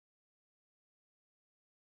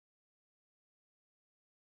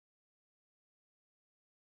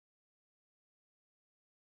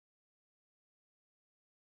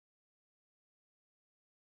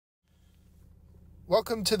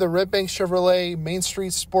Welcome to the Redbank Chevrolet Main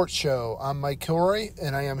Street Sports Show. I'm Mike Kilroy,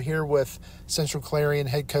 and I am here with Central Clarion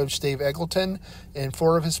head coach Dave Eggleton and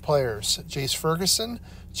four of his players, Jase Ferguson,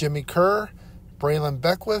 Jimmy Kerr, Braylon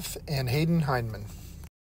Beckwith, and Hayden Hindman.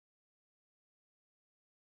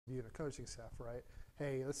 Being a coaching staff, right?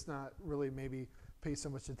 Hey, let's not really maybe pay so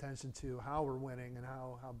much attention to how we're winning and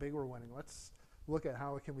how big we're winning. Let's look at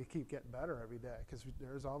how can we keep getting better every day, because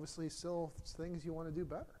there's obviously still things you want to do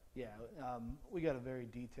better. Yeah, we got a very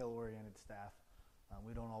detail-oriented staff.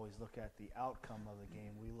 We don't always look at the outcome of the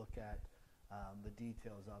game. We look at the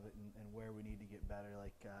details of it and where we need to get better.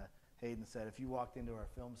 Like Hayden said, if you walked into our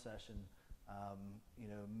film session,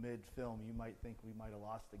 mid-film, you might think we might have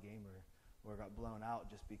lost the game or got blown out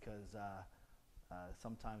just because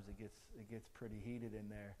sometimes it gets pretty heated in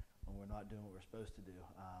there when we're not doing what we're supposed to do.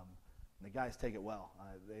 And the guys take it well.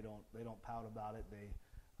 They don't pout about it. They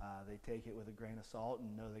take it with a grain of salt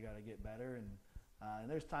and know they got to get better. And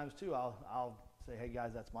there's times too I'll say, hey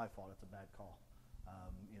guys, that's my fault. It's a bad call.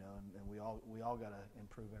 And we all got to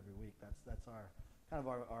improve every week. That's our kind of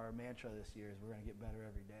our mantra this year is we're going to get better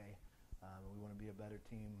every day. We want to be a better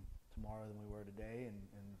team tomorrow than we were today, and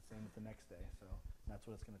same with the next day. So that's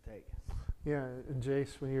what it's going to take. Yeah, and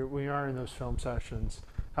Jase, when you are in those film sessions,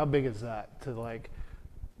 how big is that to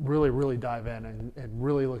really dive in and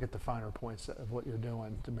really look at the finer points of what you're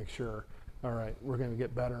doing to make sure, all right, we're going to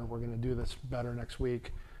get better. We're going to do this better next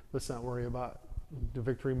week. Let's not worry about the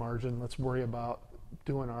victory margin. Let's worry about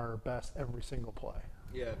doing our best every single play.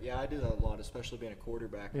 Yeah, I do that a lot, especially being a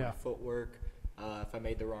quarterback. Yeah. My footwork, if I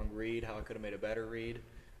made the wrong read, how I could have made a better read.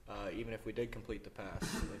 Even if we did complete the pass,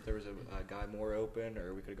 if there was a guy more open,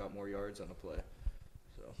 or we could have got more yards on the play.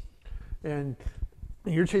 So. And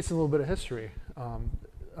you're chasing a little bit of history.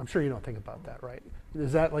 I'm sure you don't think about that, right?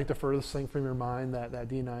 Is that like the furthest thing from your mind, that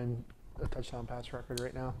D9 touchdown pass record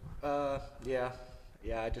right now? Yeah.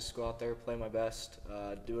 I just go out there, play my best,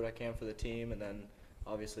 do what I can for the team, and then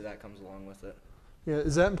obviously that comes along with it. Yeah,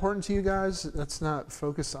 is that important to you guys? Let's not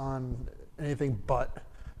focus on anything but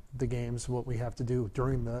the games, what we have to do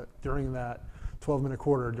during that 12-minute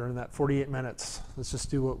quarter, during that 48 minutes. Let's just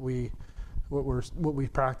do what we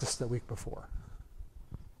practiced the week before.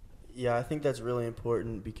 Yeah, I think that's really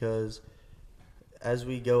important, because as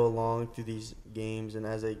we go along through these games and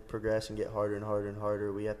as they progress and get harder and harder and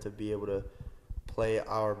harder, we have to be able to play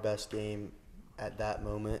our best game at that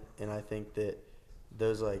moment. And I think that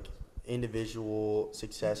those individual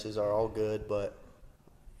successes are all good, but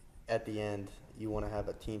at the end you want to have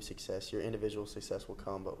a team success. Your individual success will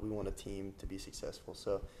come, but we want a team to be successful.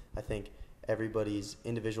 So I think everybody's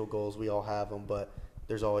individual goals, we all have them, but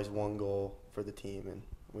there's always one goal for the team, and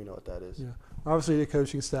we know what that is. Yeah. Obviously, the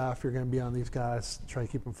coaching staff, you're going to be on these guys, try to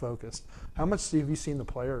keep them focused. How much have you seen the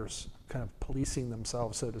players kind of policing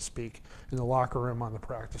themselves, so to speak, in the locker room, on the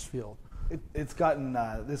practice field? It's gotten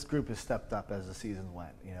this group has stepped up as the season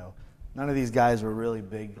went. None of these guys were really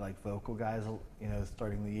big vocal guys.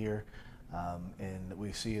 Starting the year, and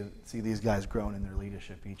we see these guys growing in their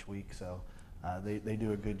leadership each week. So they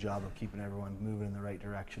do a good job of keeping everyone moving in the right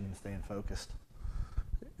direction and staying focused.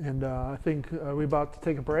 And I think we're about to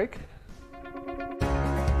take a break.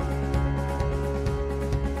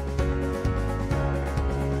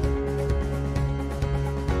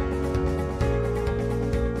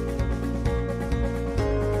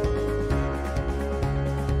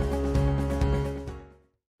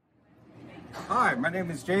 Hi, my name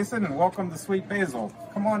is Jason, and welcome to Sweet Basil.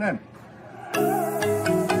 Come on in.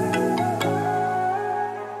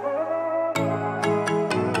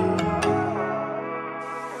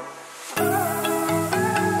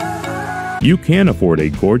 You can afford a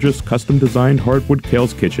gorgeous, custom-designed hardwood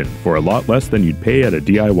Kale's Kitchen for a lot less than you'd pay at a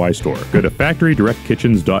DIY store. Go to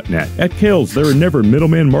FactoryDirectKitchens.net. At Kale's, there are never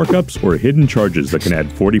middleman markups or hidden charges that can add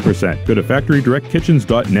 40%. Go to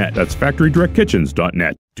FactoryDirectKitchens.net. That's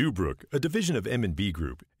FactoryDirectKitchens.net. Dubrook, a division of M&B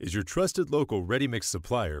Group, is your trusted local ready-mix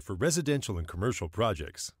supplier for residential and commercial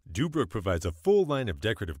projects. Dubrook provides a full line of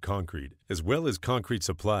decorative concrete, as well as concrete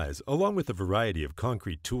supplies, along with a variety of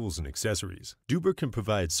concrete tools and accessories. Dubrook can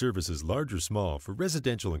provide services large or small for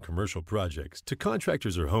residential and commercial projects to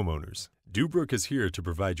contractors or homeowners. Dubrook is here to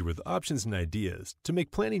provide you with options and ideas to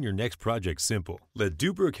make planning your next project simple. Let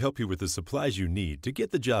Dubrook help you with the supplies you need to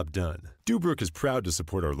get the job done. Dubrook is proud to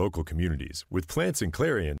support our local communities with plants in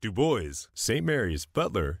Clarion, Du Bois, St. Mary's,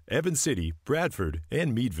 Butler, Evans City, Bradford,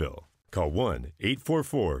 and Meadville. Call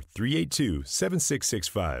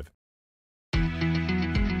 1-844-382-7665.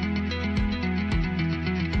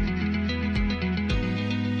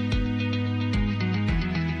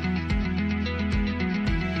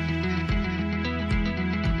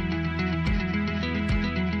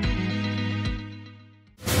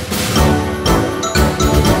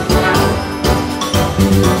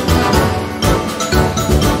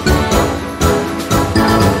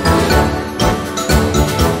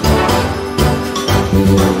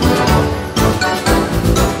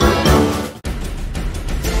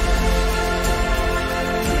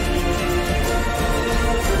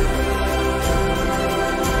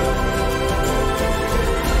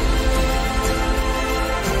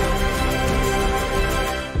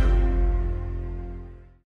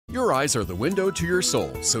 eyes are the window to your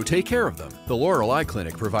soul, so take care of them. The Laurel Eye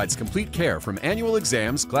Clinic provides complete care from annual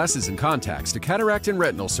exams, glasses and contacts to cataract and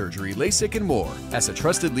retinal surgery, LASIK, and more. As a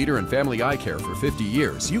trusted leader in family eye care for 50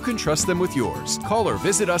 years, you can trust them with yours. Call or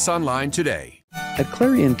visit us online today. At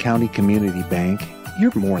Clarion County Community Bank,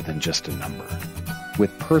 you're more than just a number.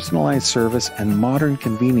 With personalized service and modern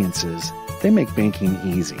conveniences, they make banking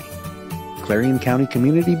easy. Clarion County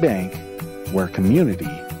Community Bank, where community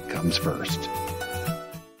comes first.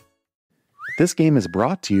 This game is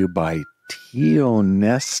brought to you by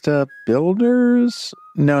Tionesta Builders?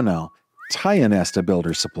 No, Tionesta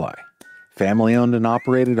Builder Supply. Family-owned and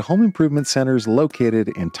operated home improvement centers located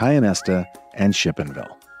in Tionesta and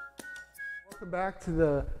Shippenville. Welcome back to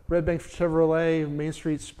the Redbank Chevrolet Main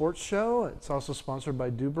Street Sports Show. It's also sponsored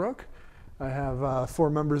by Dubrook. I have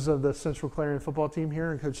 4 members of the Central Clarion football team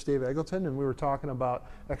here and Coach Dave Eggleton, and we were talking about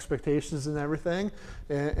expectations and everything.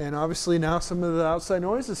 And obviously now some of the outside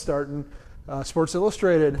noise is starting. Sports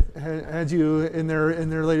Illustrated had you in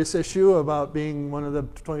their latest issue about being one of the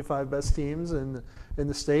 25 best teams in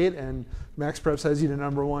the state, and Max Preps has you the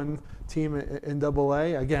 #1 team in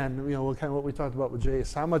AA. Again, kind of what we talked about with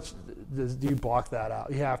Jase. How much do you block that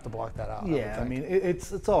out? You have to block that out. Yeah, I mean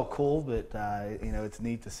it's all cool, but it's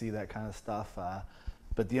neat to see that kind of stuff.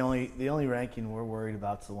 But the only ranking we're worried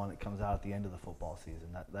about is the one that comes out at the end of the football season.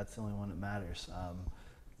 That's the only one that matters.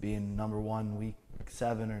 Being #1 week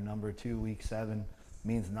 7 or #2 week 7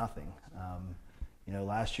 means nothing.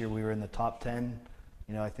 Last year we were in the top 10.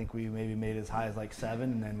 I think we maybe made as high as like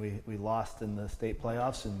 7, and then we lost in the state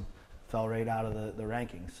playoffs and fell right out of the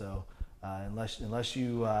rankings. So unless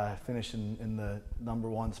you finish in the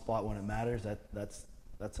 #1 spot when it matters, that's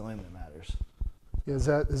the only thing that matters. Is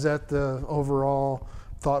that the overall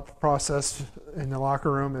thought process in the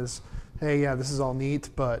locker room? Is, hey, yeah, this is all neat,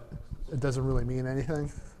 but it doesn't really mean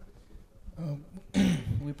anything?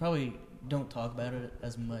 We probably don't talk about it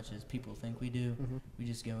as much as people think we do. Mm-hmm. We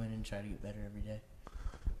just go in and try to get better every day.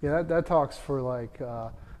 Yeah, that talks for like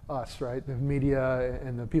us, right? The media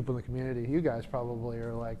and the people in the community. You guys probably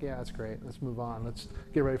are like, yeah, that's great. Let's move on. Let's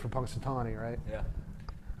get ready for Punxsutawney, right?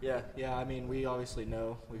 Yeah. I mean, we obviously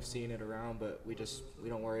know, we've seen it around, but we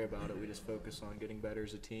don't worry about it. We just focus on getting better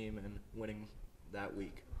as a team and winning that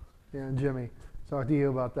week. Yeah, and Jimmy, talk to you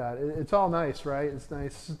about that. It's all nice, right? It's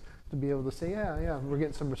nice to be able to say, yeah, we're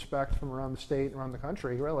getting some respect from around the state and around the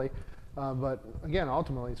country, really. But again,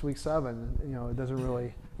 ultimately, it's week 7. It doesn't really,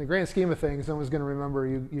 in the grand scheme of things, no one's going to remember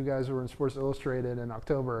you guys who were in Sports Illustrated in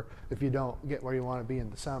October if you don't get where you want to be in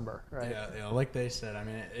December, right? Yeah, like they said, I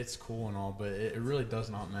mean, it's cool and all, but it really does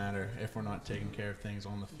not matter if we're not taking care of things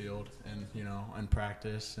on the field and, in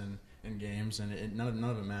practice and in games, and none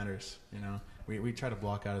of it matters, We try to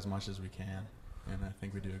block out as much as we can, and I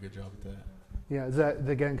think we do a good job with that. Yeah, does that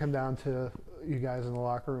again come down to you guys in the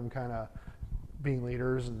locker room kind of being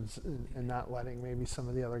leaders and not letting maybe some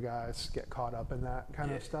of the other guys get caught up in that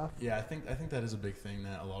kind of stuff? Yeah, I think that is a big thing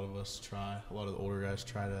that a lot of us try. A lot of the older guys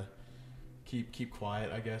try to keep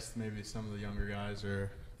quiet. I guess maybe some of the younger guys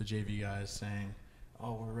or the JV guys saying,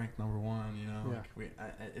 "Oh, we're ranked #1,"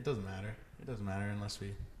 it doesn't matter. It doesn't matter unless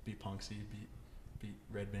we beat Punxsy, beat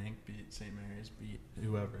Redbank, beat St. Mary's, beat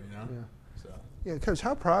whoever, Yeah. So. Yeah, Coach,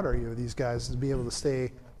 how proud are you of these guys to be able to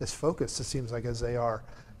stay as focused, it seems like, as they are?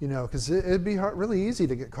 Because it'd be really easy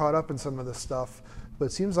to get caught up in some of this stuff. But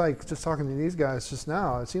it seems like, just talking to these guys just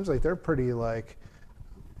now, it seems like they're pretty,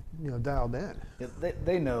 dialed in. Yeah,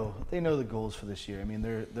 they know the goals for this year. I mean,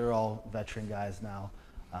 they're all veteran guys now.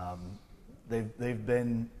 They've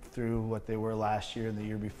been through what they were last year and the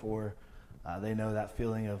year before. They know that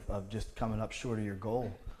feeling of just coming up short of your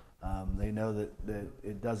goal. They know that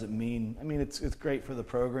it doesn't mean. I mean, it's great for the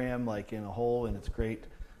program, like in a whole, and it's great,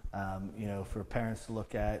 for parents to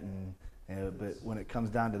look at. But when it comes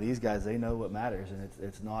down to these guys, they know what matters, and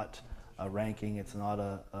it's not a ranking, it's not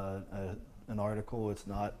an article, it's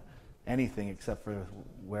not anything except for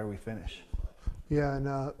where we finish. Yeah, and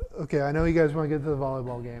okay, I know you guys want to get to the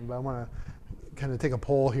volleyball game, but I want to kind of take a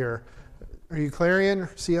poll here. Are you Clarion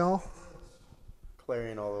or CL?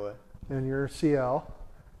 Clarion all the way. And you're CL.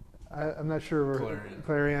 I'm not sure we're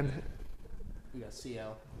Clarion. We got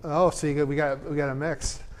CL. Oh, so we got a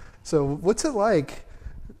mix. So what's it like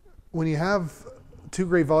when you have 2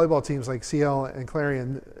 great volleyball teams like CL and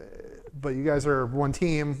Clarion, but you guys are one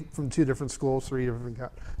team from 2 different schools, 3 different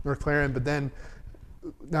North Clarion, but then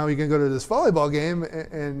now you can go to this volleyball game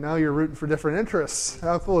and now you're rooting for different interests.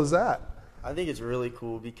 How cool is that? I think it's really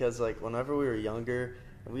cool because whenever we were younger,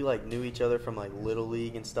 we knew each other from Little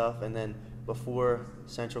League and stuff, and then before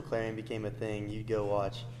Central Clarion became a thing, you'd go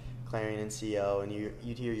watch Clarion and CL, and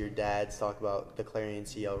you'd hear your dads talk about the Clarion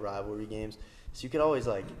CL rivalry games. So you could always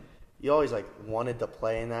you always like wanted to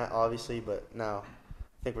play in that, obviously, but now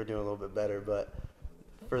I think we're doing a little bit better. But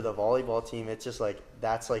for the volleyball team, it's just like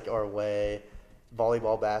that's like our way.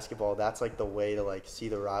 Volleyball, basketball, that's like the way to like see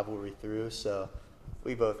the rivalry through. So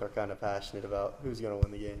we both are kind of passionate about who's going to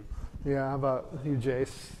win the game. Yeah, how about you,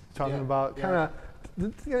 Jase? Talking about kind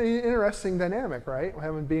of interesting dynamic, right?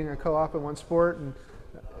 Having being a co-op in one sport and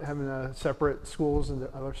having separate schools and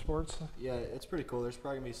other sports. Yeah, it's pretty cool. There's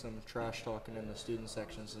probably going to be some trash talking in the student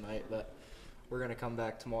sections tonight, but we're going to come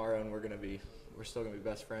back tomorrow and we're still going to be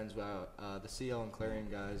best friends. The CL and Clarion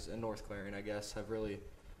guys, and North Clarion, I guess, have really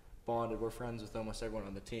bonded. We're friends with almost everyone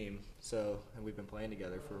on the team, and we've been playing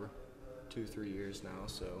together for 2-3 years now,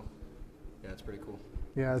 so yeah, it's pretty cool.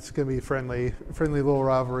 Yeah, it's going to be friendly little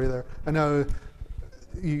rivalry there. I know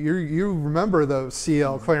you remember those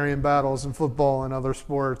CL Clarion battles in football and other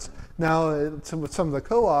sports. Now with some of the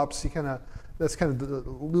co-ops, you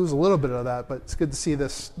lose a little bit of that, but it's good to see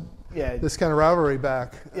this kind of rivalry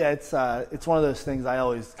back. Yeah, it's one of those things I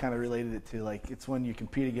always kind of related it to. Like, it's when you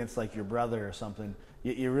compete against like your brother or something.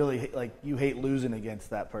 You really like, you hate losing against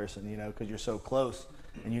that person, because you're so close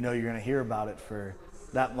and you're going to hear about it for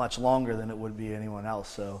that much longer than it would be anyone else.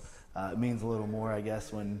 So it means a little more, I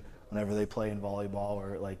guess, whenever they play in volleyball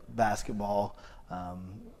or like basketball,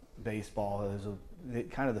 baseball. There's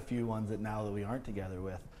kind of the few ones that we aren't together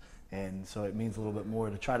with, and so it means a little bit more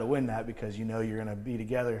to try to win that, because you're going to be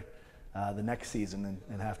together the next season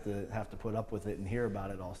and have to put up with it and hear about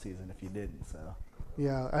it all season if you didn't. So.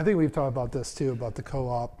 Yeah, I think we've talked about this too, about the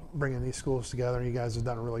co-op, bringing these schools together, and you guys have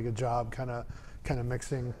done a really good job kind of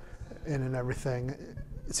mixing in and everything.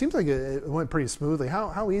 It seems like it went pretty smoothly.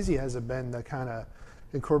 How easy has it been to kind of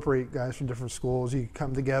incorporate guys from different schools? You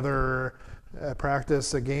come together at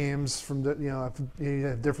practice, at games, if you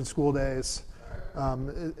have different school days.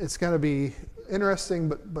 It's got to be interesting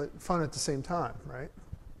but fun at the same time, right?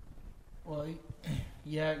 Well,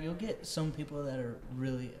 yeah, you'll get some people that are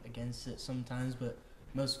really against it sometimes, but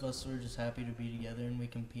most of us are just happy to be together and we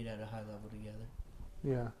compete at a high level together.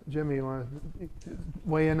 Yeah. Jimmy, you want to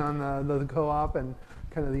weigh in on the co-op and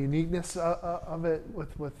kind of the uniqueness of it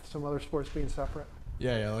with some other sports being separate?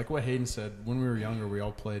 Yeah, like what Hayden said, when we were younger, we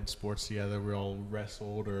all played sports together. We all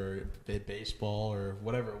wrestled or did baseball or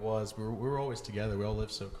whatever it was. We were always together. We all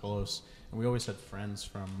lived so close, and we always had friends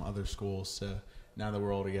from other schools. So now that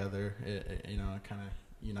we're all together, it kind of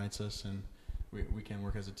unites us, and we can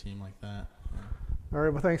work as a team like that. Yeah. All right,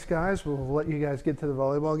 well, thanks, guys. We'll let you guys get to the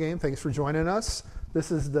volleyball game. Thanks for joining us. This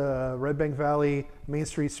is the Redbank Valley Main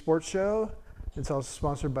Street Sports Show. It's also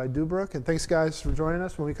sponsored by Dubrook. And thanks, guys, for joining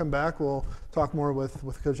us. When we come back, we'll talk more with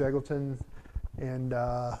Coach Eggleton and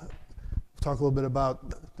talk a little bit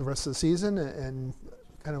about the rest of the season and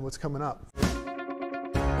kind of what's coming up.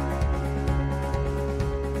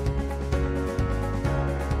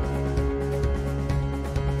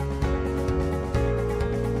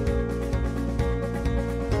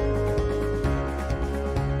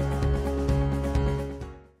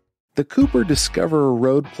 The Cooper Discoverer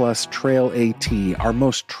Road Plus Trail AT, our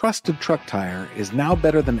most trusted truck tire, is now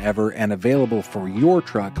better than ever and available for your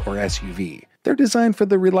truck or SUV. They're designed for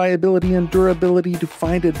the reliability and durability to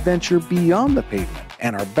find adventure beyond the pavement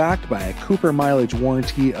and are backed by a Cooper mileage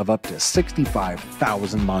warranty of up to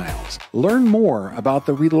 65,000 miles. Learn more about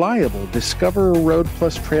the reliable Discoverer Road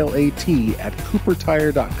Plus Trail AT at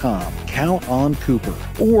CooperTire.com. Count on Cooper.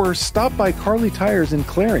 Or stop by Carly Tires in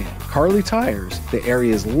Clarion. Carly Tires, the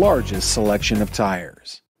area's largest selection of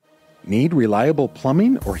tires. Need reliable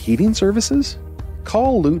plumbing or heating services?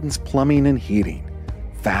 Call Luton's Plumbing and Heating.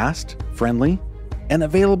 Fast, friendly, and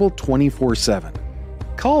available 24/7.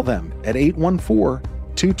 Call them at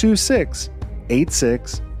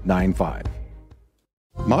 814-226-8695.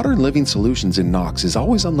 Modern Living Solutions in Knox is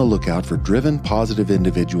always on the lookout for driven, positive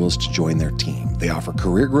individuals to join their team. They offer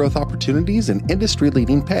career growth opportunities and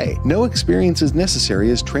industry-leading pay. No experience is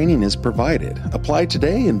necessary as training is provided. Apply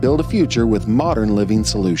today and build a future with Modern Living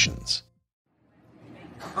Solutions.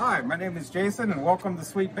 Hi, my name is Jason, and welcome to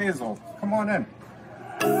Sweet Basil. Come on in.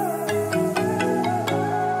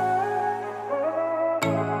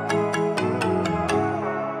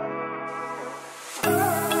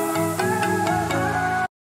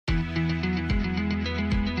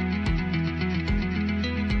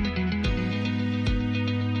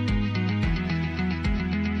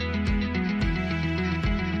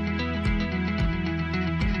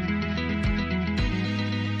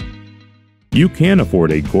 You can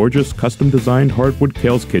afford a gorgeous, custom-designed hardwood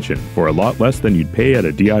Kales kitchen for a lot less than you'd pay at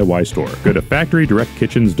a DIY store. Go to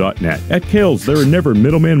FactoryDirectKitchens.net. At Kales, there are never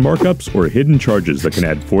middleman markups or hidden charges that can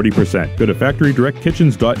add 40%. Go to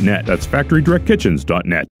FactoryDirectKitchens.net. That's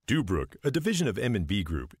FactoryDirectKitchens.net. Dubrook, a division of M&B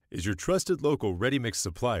Group, is your trusted local ready-mix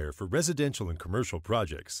supplier for residential and commercial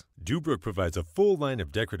projects. Dubrook provides a full line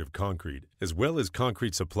of decorative concrete, as well as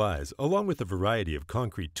concrete supplies, along with a variety of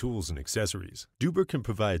concrete tools and accessories. Dubrook can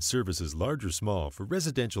provide services large or small for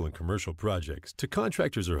residential and commercial projects to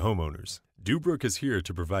contractors or homeowners. Dubrook is here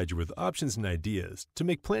to provide you with options and ideas to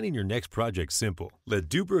make planning your next project simple. Let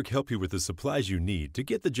Dubrook help you with the supplies you need to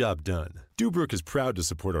get the job done. Dubrook is proud to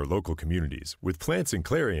support our local communities with plants in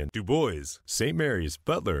Clarion, Du Bois, St. Mary's,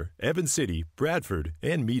 Butler, Evans City, Bradford,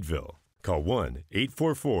 and Meadville. Call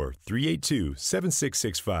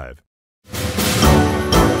 1-844-382-7665.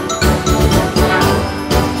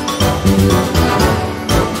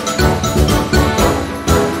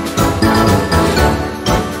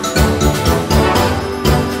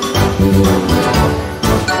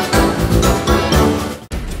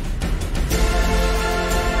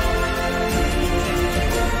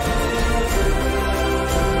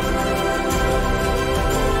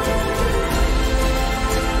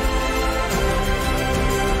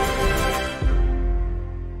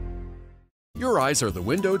 Your eyes are the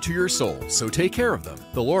window to your soul, so take care of them.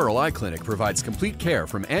 The Laurel Eye Clinic provides complete care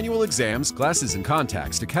from annual exams, glasses and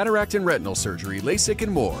contacts to cataract and retinal surgery, LASIK,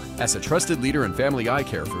 and more. As a trusted leader in family eye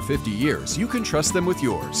care for 50 years, you can trust them with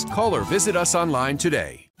yours. Call or visit us online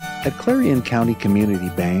today. At Clarion County Community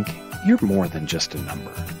Bank, you're more than just a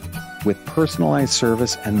number. With personalized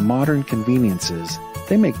service and modern conveniences,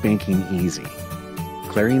 they make banking easy.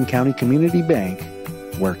 Clarion County Community Bank,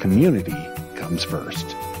 where community comes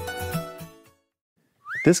first.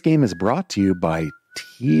 This game is brought to you by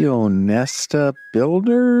Tionesta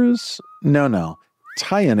Builders? No,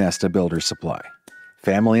 Tionesta Builders Supply.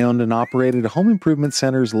 Family-owned and operated home improvement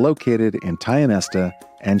centers located in Tionesta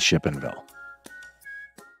and Shippenville.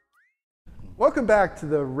 Welcome back to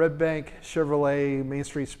the Redbank Chevrolet Main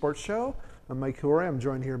Street Sports Show. I'm Mike Kilroy. I'm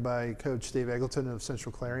joined here by Coach Dave Eggleton of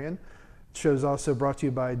Central Clarion. The show is also brought to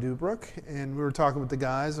you by Dubrook, and we were talking with the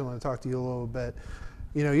guys. I want to talk to you a little bit.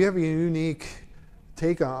 You know, you have a unique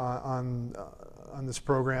take on this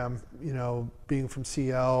program, you know, being from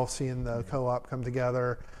CL, seeing the co-op come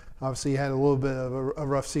together. Obviously, you had a little bit of a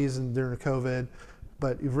rough season during COVID,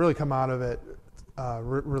 but you've really come out of it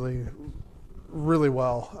really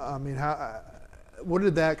well. I mean, what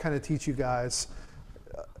did that kind of teach you guys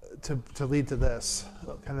to lead to this?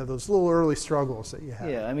 Kind of those little early struggles that you had.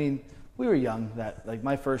 Yeah, I mean, we were young. That like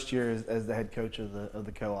my first year as the head coach of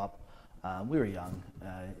the co-op. We were young,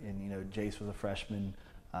 and you know, Jase was a freshman.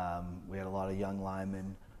 We had a lot of young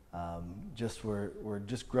linemen. We're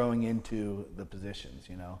just growing into the positions,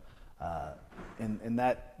 you know. And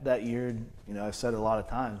that year, you know, I've said it a lot of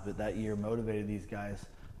times, but that year motivated these guys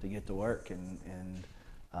to get to work, and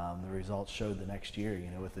the results showed the next year,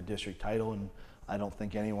 you know, with the district title. And I don't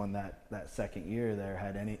think anyone that second year there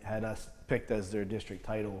had us picked as their district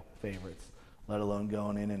title favorites, let alone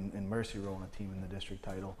going in and mercy rolling a team in the district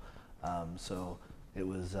title. So it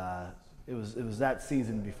was that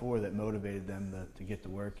season before that motivated them to get to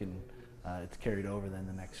work, and it's carried over then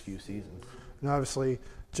the next few seasons. And obviously,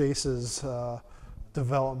 Jase's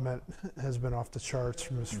development has been off the charts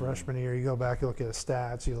from his freshman year. You go back, you look at his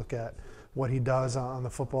stats, you look at what he does on the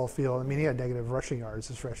football field. I mean, he had negative rushing yards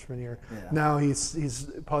his freshman year. Yeah. Now he's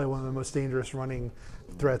probably one of the most dangerous running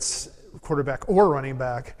threats, quarterback or running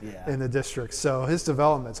back, in the district. So his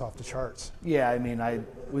development's off the charts. Yeah, I mean,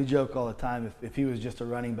 we joke all the time, if he was just a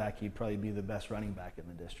running back, he'd probably be the best running back in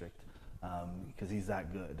the district, because he's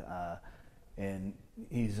that good. And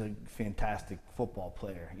he's a fantastic football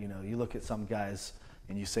player. You know, you look at some guys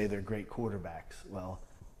and you say they're great quarterbacks. Well,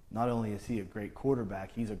 not only is he a great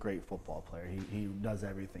quarterback, he's a great football player. He does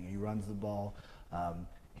everything. He runs the ball.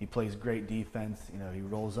 He plays great defense. You know, he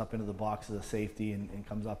rolls up into the box as a safety and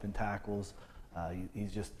comes up and tackles.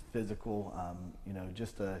 He's just physical. You know,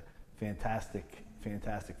 just a fantastic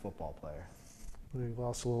football player. We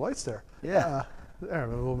lost a little lights there. Yeah. They're a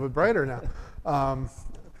little bit brighter now.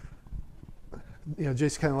 You know,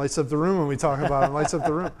 Jase kind of lights up the room when we talk about him, lights up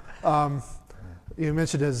the room. You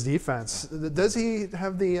mentioned his defense. Does he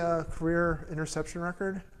have the career interception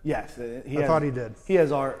record? Yes. I thought he did. He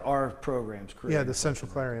has our program's career. Yeah, the Central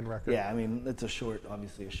Clarion record. Yeah, I mean, it's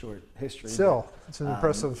obviously a short history. Still, it's an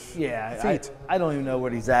impressive feat. I don't even know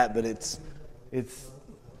what he's at, but it's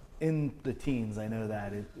in the teens. I know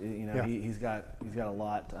that. He's got a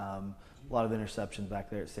lot of interceptions back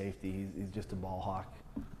there at safety. He's just a ball hawk.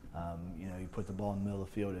 You know, you put the ball in the middle of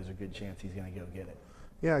the field, there's a good chance he's going to go get it.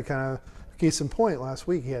 Yeah, kind of case in point, last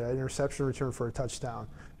week he had an interception return for a touchdown.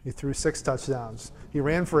 He threw 6 touchdowns. He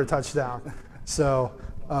ran for a touchdown. So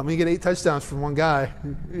You get 8 touchdowns from one guy.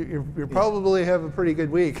 You probably have a pretty good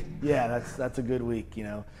week. Yeah, that's a good week.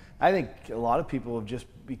 I think a lot of people have just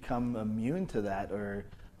become immune to that, or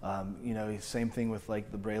same thing with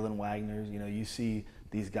like the Braylon Wagners. You see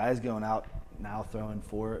these guys going out now throwing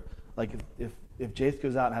 4. Like if Jase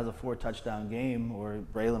goes out and has a 4-touchdown game, or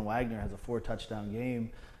Braylon Wagner has a 4-touchdown game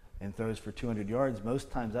and throws for 200 yards, most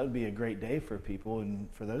times that would be a great day for people. And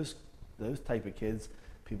for those type of kids,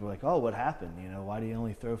 people are like, oh, what happened? Why do you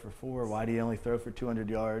only throw for 4? Why do you only throw for 200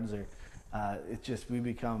 yards? Or it's just, we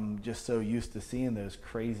become just so used to seeing those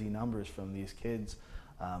crazy numbers from these kids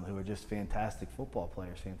who are just fantastic football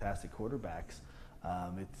players, fantastic quarterbacks.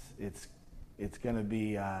 It's going to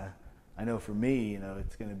be, I know for me,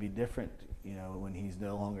 it's going to be different, when he's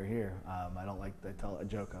no longer here. I don't like to tell a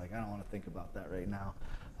joke, like, I don't want to think about that right now.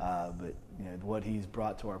 But what he's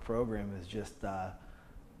brought to our program is just,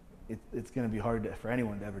 it's going to be hard for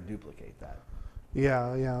anyone to ever duplicate that.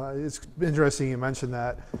 Yeah, it's interesting you mentioned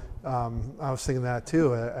that. I was thinking that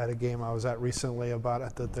too at a game I was at recently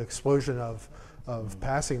about the explosion of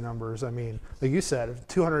passing numbers. I mean, like you said, if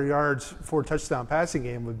 200 yards, 4-touchdown passing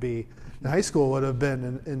game would be, in high school would have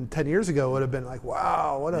been, in 10 years ago would have been like,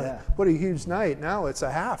 wow, what a huge night. Now it's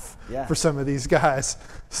a half for some of these guys.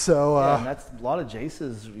 So and that's a lot of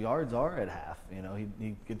Jase's yards are at half.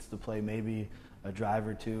 He gets to play maybe a drive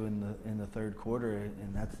or two in the third quarter,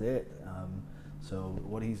 and that's it. So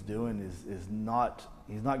what he's doing is not,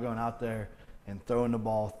 he's not going out there and throwing the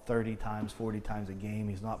ball 30 times, 40 times a game.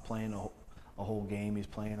 He's not playing a whole game. He's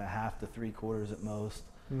playing a half to 3 quarters at most.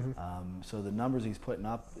 Mm-hmm. So the numbers he's putting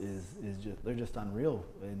up is just, they're just unreal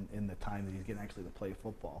in the time that he's getting actually to play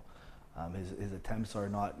football. His attempts are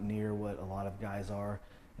not near what a lot of guys are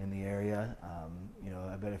in the area.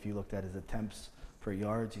 I bet if you looked at his attempts per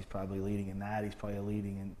yards, he's probably leading in that. He's probably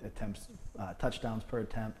leading in attempts, touchdowns per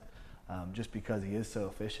attempt, just because he is so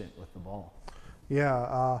efficient with the ball.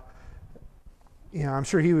 Yeah, I'm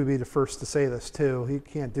sure he would be the first to say this too. He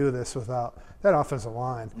can't do this without that offensive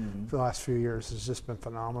line. Mm-hmm. For the last few years has just been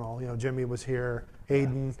phenomenal. Jimmy was here,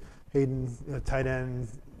 Hayden, tight end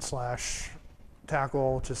 /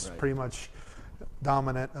 tackle, just pretty much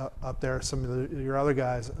dominant up there. Some of your other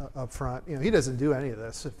guys up front, he doesn't do any of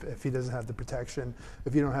this if he doesn't have the protection.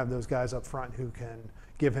 If you don't have those guys up front who can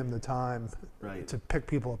give him the time to pick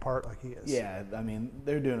people apart like he is. Yeah, I mean,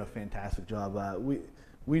 they're doing a fantastic job.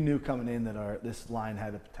 We knew coming in that this line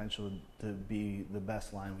had the potential to be the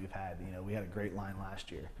best line we've had. We had a great line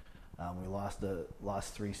last year. We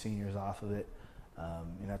lost 3 seniors off of it.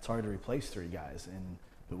 It's hard to replace 3 guys,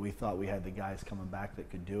 but we thought we had the guys coming back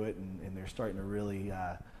that could do it, and they're starting to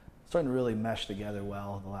really mesh together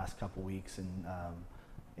well the last couple weeks, and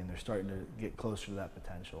they're starting to get closer to that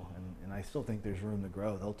potential. And I still think there's room to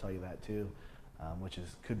grow. They'll tell you that too, which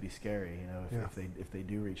could be scary. If they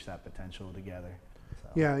do reach that potential together. So.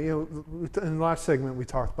 Yeah, in the last segment we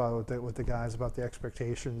talked about with the guys about the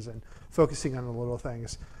expectations and focusing on the little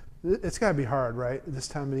things. It's got to be hard, right, this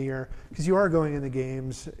time of the year, because you are going into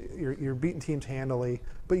games, you're beating teams handily,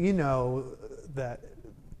 but you know that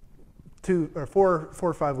 2 or 4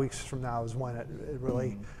 or 5 weeks from now is when it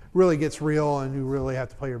really gets real, and you really have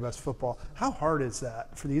to play your best football. How hard is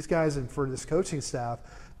that for these guys and for this coaching staff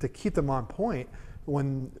to keep them on point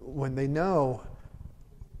when they know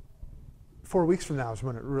 4 weeks from now is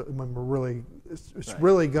when we're really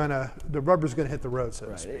really the rubber's gonna hit the road, so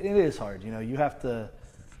to speak. It is hard. You have to.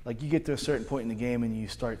 Like, you get to a certain point in the game and you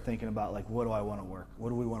start thinking about, like, what do I want to work? What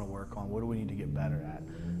do we want to work on? What do we need to get better at?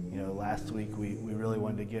 Last week we really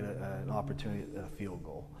wanted to get an opportunity at a field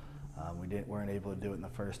goal. We weren't able to do it in the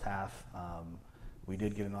first half. We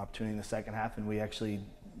did get an opportunity in the second half, and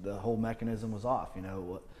the whole mechanism was off.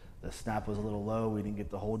 The snap was a little low. We didn't get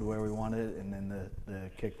the hold to where we wanted it, and then the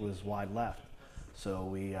kick was wide left.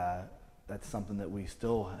 So that's something that we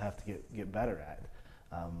still have to get better at.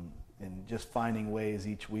 And just finding ways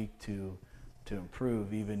each week to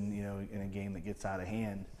improve, even in a game that gets out of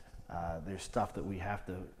hand. There's stuff that we have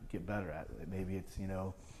to get better at. Maybe it's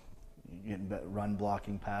getting run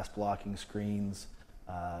blocking, pass blocking, screens,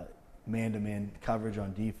 man-to-man coverage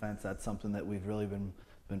on defense. That's something that we've really been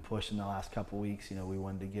pushing the last couple weeks. We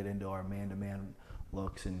wanted to get into our man-to-man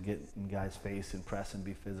looks and get in guys' face and press and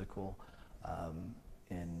be physical.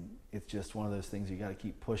 And it's just one of those things you got to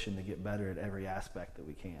keep pushing to get better at every aspect that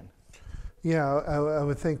we can. Yeah, I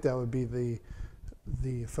would think that would be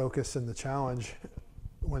the focus and the challenge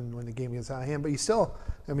when the game gets out of hand. But you still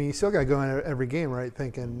got to go into every game, right,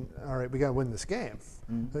 thinking, all right, we got to win this game.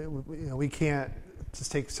 Mm-hmm. We can't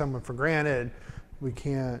just take someone for granted we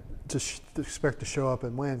can't just expect to show up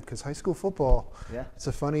and win, because high school football, it's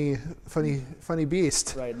a funny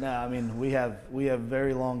beast. Right now, I mean, we have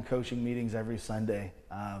very long coaching meetings every Sunday.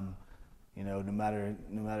 You know, no matter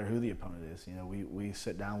who the opponent is, you know, we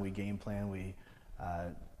sit down, we game plan, we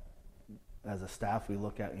as a staff, we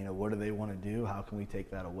look at, you know, what do they want to do, how can we take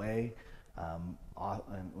that away, and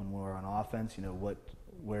when we're on offense, you know,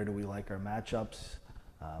 where do we like our matchups?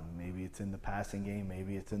 Maybe it's in the passing game,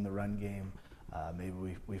 maybe it's in the run game.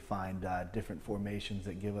 Maybe we find different formations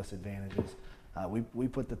that give us advantages. We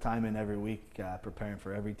put the time in every week preparing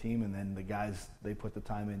for every team, and then the guys, they put the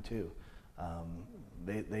time in too.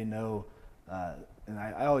 They know, and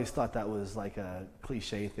I always thought that was like a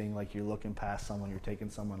cliche thing, like you're looking past someone, you're taking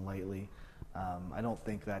someone lightly. I don't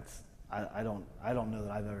think that's, I don't know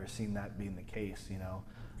that I've ever seen that being the case, you know.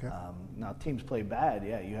 Okay. Now teams play bad,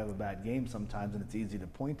 yeah, you have a bad game sometimes and it's easy to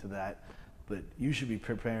point to that, but you should be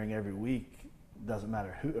preparing every week, doesn't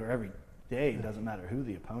matter who, or every day, doesn't matter who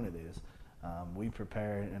the opponent is. We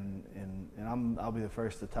prepare, and I'll be the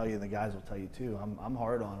first to tell you, and the guys will tell you too, I'm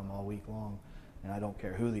hard on them all week long, and I don't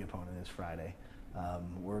care who the opponent is Friday.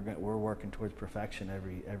 We're working towards perfection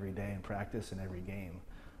every day in practice and every game.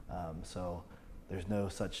 So there's no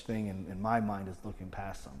such thing in my mind as looking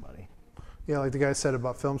past somebody. Yeah, like the guy said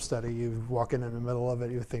about film study, you walk in the middle of it,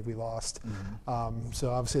 you think we lost. Mm-hmm. So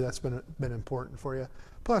obviously that's been important for you.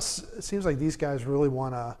 Plus, it seems like these guys really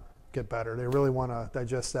want to get better. They really want to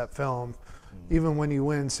digest that film. Mm-hmm. Even when you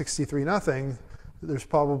win 63-0, there's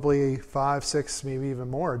probably 5, 6, maybe even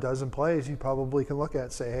more, a dozen plays you probably can look at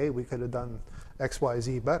and say, hey, we could have done X, Y,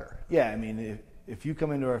 Z better. Yeah, I mean, if you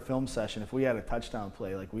come into our film session, if we had a touchdown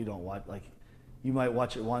play, like we don't watch, like you might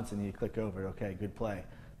watch it once and you click over it, okay, good play.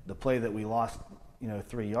 The play that we lost,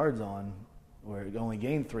 3 yards on, or only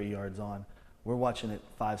gained 3 yards on, we're watching it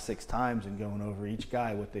 5, 6 times and going over each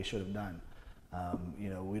guy what they should have done.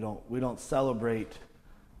 We don't celebrate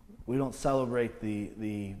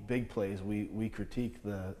the big plays. We critique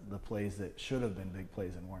the plays that should have been big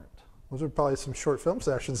plays and weren't. Those are probably some short film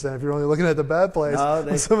sessions then, if you're only looking at the bad plays.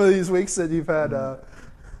 No, some of these weeks that you've had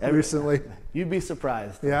recently. You'd be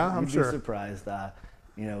surprised. Yeah, I'm sure. You'd be surprised.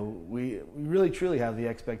 We really truly have the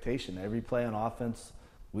expectation. Every play on offense,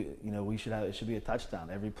 it should be a touchdown.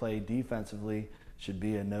 Every play defensively should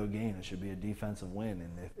be a no gain. It should be a defensive win.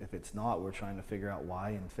 And if it's not, we're trying to figure out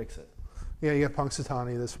why and fix it. Yeah, you got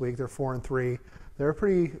Punxsutawney this week. They're 4-3. They're a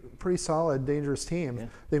pretty solid, dangerous team. Yeah.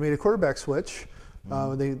 They made a quarterback switch.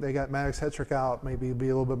 Mm-hmm. They got Maddox Hetrick out, maybe be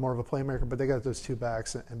a little bit more of a playmaker, but they got those 2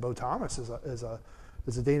 backs, and Bo Thomas is a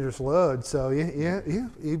dangerous load. So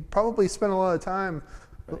you probably spent a lot of time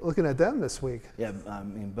looking at them this week. Yeah, I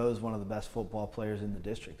mean, Bo's one of the best football players in the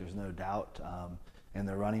district. There's no doubt. And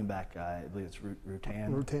their running back, I believe it's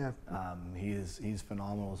Rutan. He's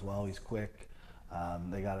phenomenal as well. He's quick.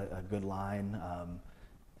 They got a good line,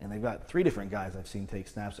 and they've got 3 different guys I've seen take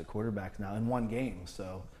snaps at quarterbacks now in one game.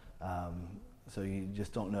 So you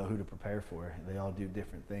just don't know who to prepare for. They all do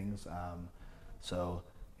different things. So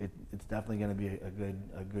it's definitely going to be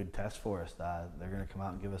a good test for us. They're going to come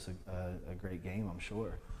out and give us a great game, I'm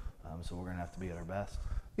sure. So we're going to have to be at our best.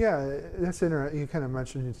 Yeah, that's interesting. You kind of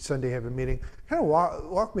mentioned Sunday you have a meeting. Kind of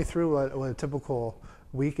walk me through what a typical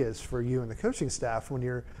week is for you and the coaching staff when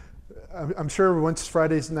you're. I'm sure once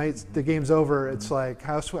Friday's night the game's over, it's like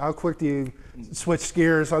how quick do you switch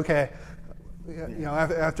gears? Okay,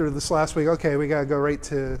 after this last week, okay, we got to go right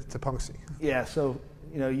to Punxsy. Yeah, so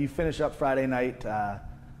you finish up Friday night.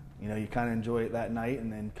 You kind of enjoy it that night, and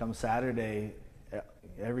then come Saturday,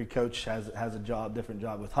 every coach has a different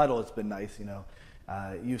job. With Huddle, it's been nice.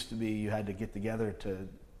 It used to be you had to get together to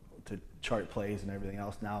chart plays and everything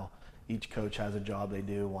else. Now each coach has a job they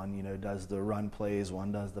do. One does the run plays,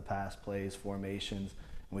 one does the pass plays, formations,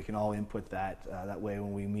 and we can all input that. That way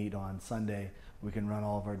when we meet on Sunday, we can run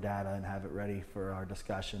all of our data and have it ready for our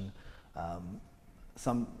discussion. A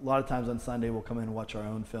lot of times on Sunday we'll come in and watch our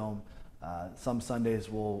own film. Some Sundays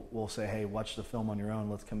we'll say, hey, watch the film on your own.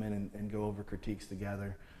 Let's come in and go over critiques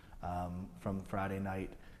together from Friday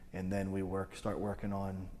night. And then we start working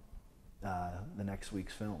on the next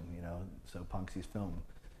week's film, so Punxsy's film.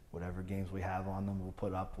 Whatever games we have on them, we'll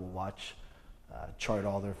put up, we'll watch, chart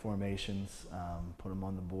all their formations, put them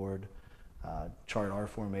on the board, chart our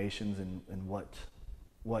formations and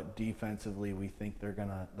what defensively we think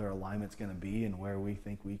their alignment's gonna be and where we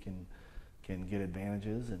think we can get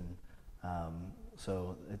advantages. And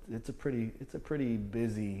so it's a pretty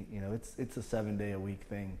busy, it's a 7-day-a-week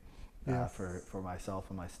thing. For myself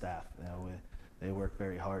and my staff, they work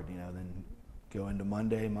very hard. Then go into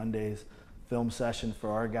Mondays film session for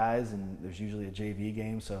our guys, and there's usually a JV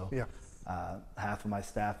game. So Half of my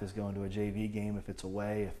staff is going to a JV game if it's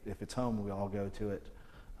away. If it's home, we all go to it.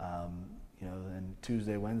 And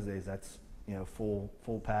Tuesday, Wednesdays, that's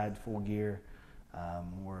full pad, full gear.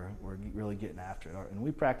 We're really getting after it, and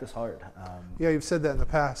we practice hard. Yeah, you've said that in the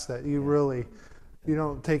past that you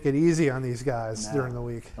don't take it easy on these guys during the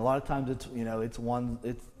week. A lot of times it's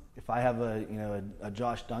if I have a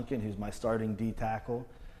Josh Duncan who's my starting D tackle,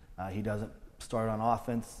 he doesn't start on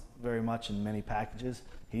offense very much in many packages.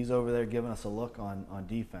 He's over there giving us a look on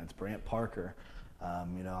defense. Brant Parker,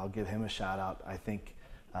 I'll give him a shout out. I think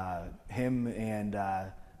him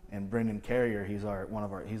and Brendan Carrier, he's our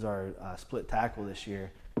split tackle this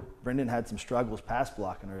year. Brendan had some struggles pass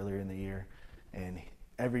blocking earlier in the year, and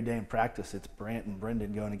every day in practice it's Brant and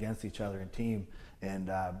Brendan going against each other in team,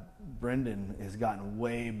 and Brendan has gotten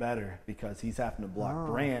way better because he's having to block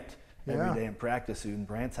Brant every day in practice, and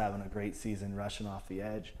Brant's having a great season rushing off the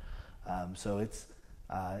edge. So it's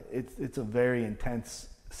a very intense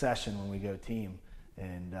session when we go team,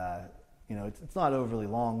 and it's not overly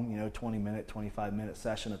long, 20-minute, 25-minute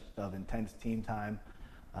session of intense team time,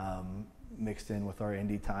 mixed in with our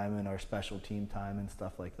indie time and our special team time and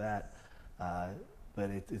stuff like that. But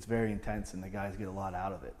it's very intense, and the guys get a lot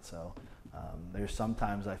out of it. So there's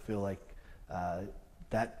sometimes I feel like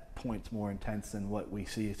that point's more intense than what we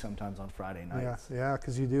see sometimes on Friday nights. Yeah,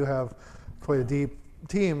 because you do have quite a deep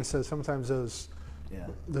team, so sometimes those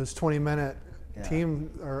 20-minute team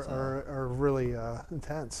are really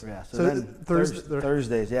intense. Yeah. So then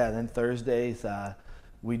Thursdays. Then Thursdays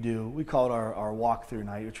we call it our walkthrough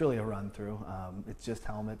night. It's really a run through. It's just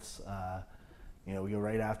helmets. We go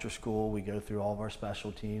right after school. We go through all of our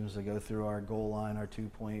special teams. We go through our goal line, our 2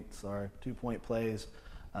 points, our 2-point plays,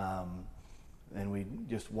 and we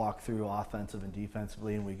just walk through offensive and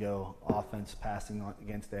defensively. And we go offense passing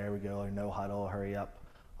against air. We go our no huddle, hurry up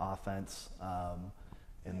offense.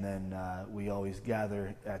 And then we always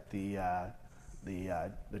gather at the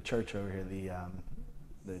church over here,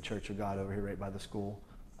 the Church of God over here, right by the school.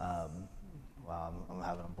 I'm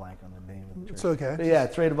having a blank on the name of the church. It's okay. But yeah,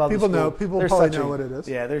 it's right above people the school. People probably know what it is.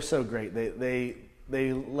 Yeah, they're so great. They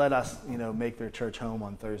let us make their church home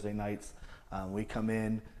on Thursday nights. We come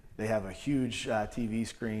in. They have a huge TV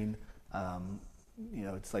screen.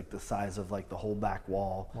 It's like the size of like the whole back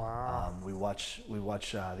wall. Wow. We watch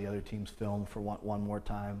the other team's film for one more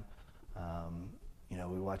time.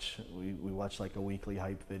 We watch like a weekly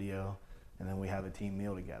hype video, and then we have a team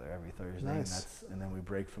meal together every Thursday. Nice. And then we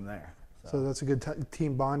break from there. So that's a good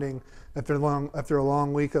team bonding after a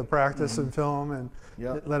long week of practice and film, and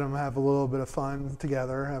let them have a little bit of fun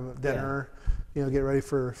together, have a dinner, get ready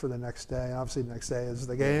for the next day. Obviously, the next day is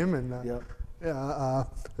the game, and I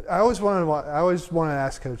always want to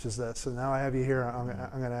ask coaches this, and now I have you here. I'm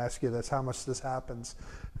going to ask you this: how much this happens?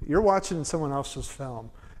 You're watching someone else's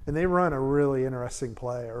film, and they run a really interesting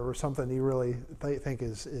play or something you really think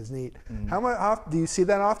is neat. Mm-hmm. How much do you see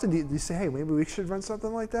that often? Do you say, hey, maybe we should run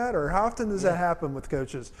something like that? Or how often does that happen with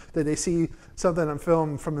coaches, that they see something on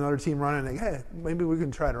film from another team running and hey, maybe we can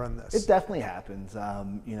try to run this? It definitely happens.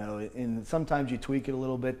 And sometimes you tweak it a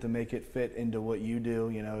little bit to make it fit into what you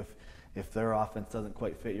do. If their offense doesn't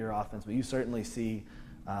quite fit your offense, but you certainly see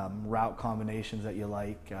route combinations that you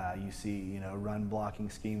like. You see, run blocking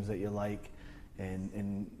schemes that you like.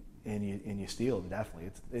 And you steal them, definitely.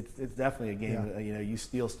 It's definitely a game. You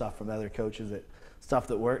steal stuff from other coaches, stuff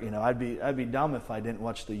that work. I'd be dumb if I didn't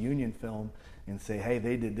watch the Union film and say, hey,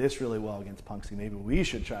 they did this really well against Punxsutawney. Maybe we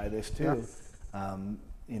should try this too.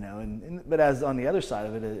 But as on the other side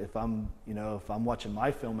of it, if I'm watching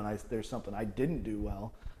my film and there's something I didn't do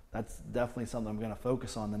well, that's definitely something I'm going to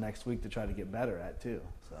focus on the next week to try to get better at too.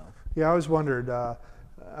 So I always wondered.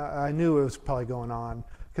 I knew it was probably going on.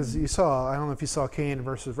 Because I don't know if you saw Kane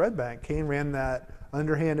versus Redbank. Kane ran that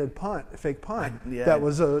underhanded fake punt. That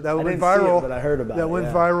went viral. See it, but I heard about it. That went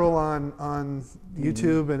viral on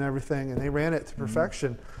YouTube and everything, and they ran it to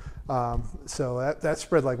perfection. So that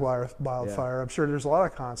spread like wildfire. Yeah. I'm sure there's a lot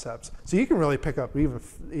of concepts. So you can really pick up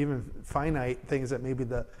even finite things that maybe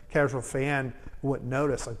the casual fan wouldn't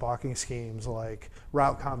notice, like blocking schemes, like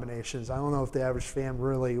route combinations. I don't know if the average fan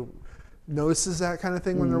really notices that kind of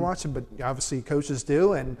thing when they're watching, but obviously coaches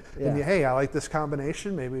do, and hey, I like this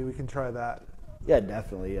combination, maybe we can try that. Yeah,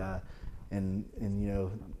 definitely. And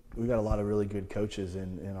we've got a lot of really good coaches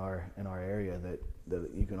in our area that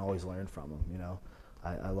you can always learn from them.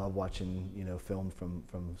 I love watching film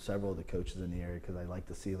from several of the coaches in the area because I like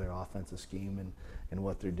to see their offensive scheme and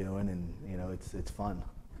what they're doing, and it's fun.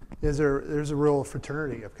 There's a real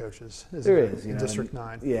fraternity of coaches. There is in District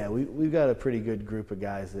 9. Yeah, we've got a pretty good group of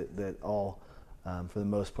guys that all, for the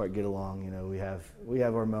most part, get along. We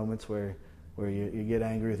have our moments where where you get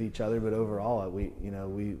angry with each other, but overall we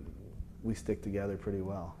stick together pretty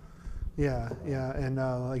well. Yeah, and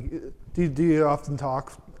do you often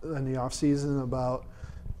talk in the off season about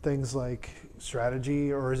things like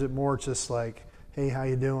strategy, or is it more just like, hey, how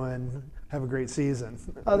you doing? Have a great season?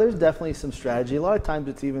 There's definitely some strategy. A lot of times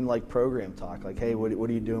it's even like program talk, like, hey, what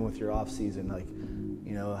are you doing with your off season? Like,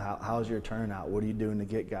 how's your turnout? What are you doing to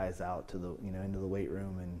get guys out to the into the weight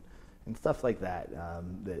room and stuff like that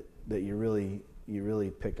that you really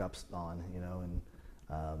pick up on, and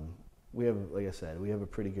we have, like I said, we have a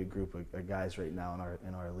pretty good group of guys right now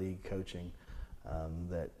in our league coaching.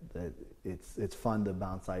 That it's fun to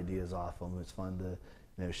bounce ideas off them. It's fun to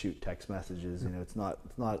shoot text messages. It's not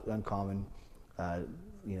uncommon to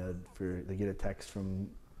get a text from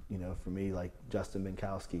from me, like Justin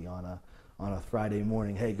Binkowski on a Friday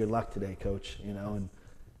morning. Hey, good luck today, coach. And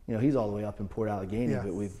he's all the way up in Port Allegheny,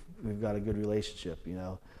 but we've got a good relationship.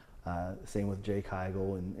 Same with Jake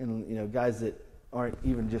Heigl and guys that aren't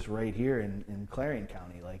even just right here in Clarion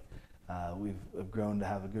County. Like we've grown to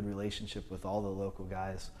have a good relationship with all the local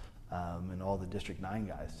guys and all the District 9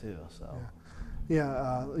 guys too. So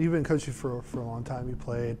you've been coaching for a long time. You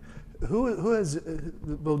played. Who has?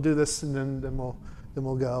 We'll do this and then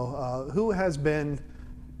we'll go. Who has been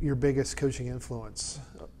your biggest coaching influence,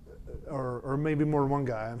 or maybe more than one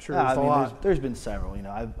guy? I'm sure there's a lot. There's been several.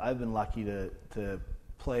 I've been lucky to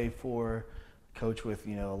play for, coach with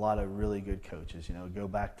a lot of really good coaches. Go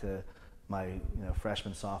back to my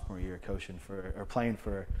freshman sophomore year playing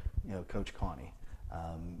for Coach Connie.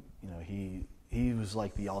 He was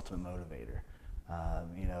like the ultimate motivator.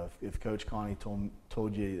 If Coach Connie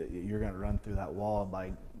told you that you're going to run through that wall,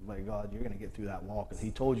 by God, you're going to get through that wall because he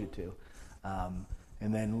told you to.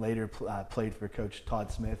 And then later played for Coach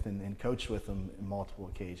Todd Smith and coached with him on multiple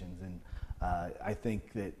occasions. And I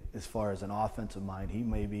think that as far as an offensive mind, he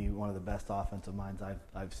may be one of the best offensive minds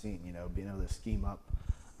I've seen. Being able to scheme up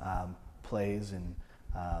plays and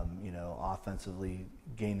offensively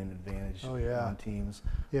gain an advantage on teams.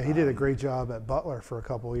 Yeah, he did a great job at Butler for a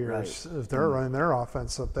couple of years. Right. If they're running their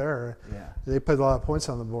offense up there, they put a lot of points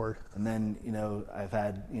on the board. And then I've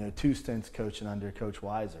had 2 stints coaching under Coach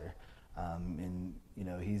Weiser, and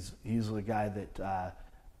he's the guy that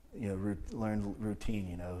learned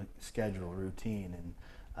routine, schedule routine,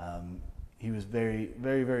 and he was very,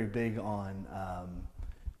 very, very big on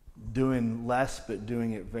doing less but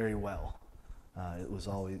doing it very well. It was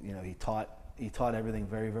always, he taught everything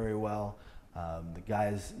very, very well. The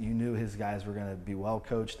guys, his guys were going to be well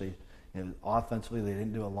coached. They, offensively they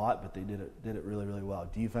didn't do a lot, but they did it really, really well.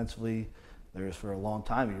 Defensively, for a long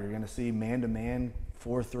time you were going to see man-to-man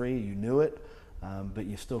 4-3. You knew it, but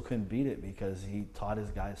you still couldn't beat it because he taught his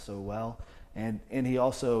guys so well, and he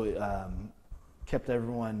also kept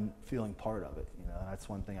everyone feeling part of it. That's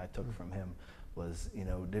one thing I took from him. Was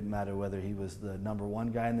it didn't matter whether he was the number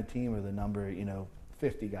 1 guy in the team or the number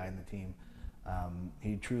 50 guy in the team.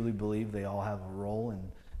 He truly believed they all have a role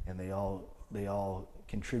and they all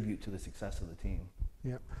contribute to the success of the team.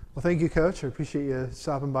 Yeah. Well, thank you, Coach. I appreciate you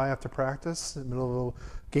stopping by after practice in the middle of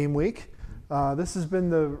a game week. This has been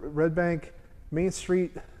the Redbank Main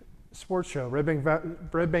Street Sports Show,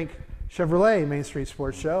 Redbank Chevrolet Main Street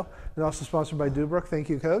Sports Show, and also sponsored by Dubrook. Thank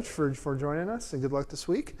you, Coach, for joining us, and good luck this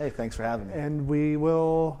week. Hey, thanks for having me. And we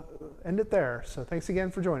will end it there. So thanks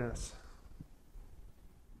again for joining us.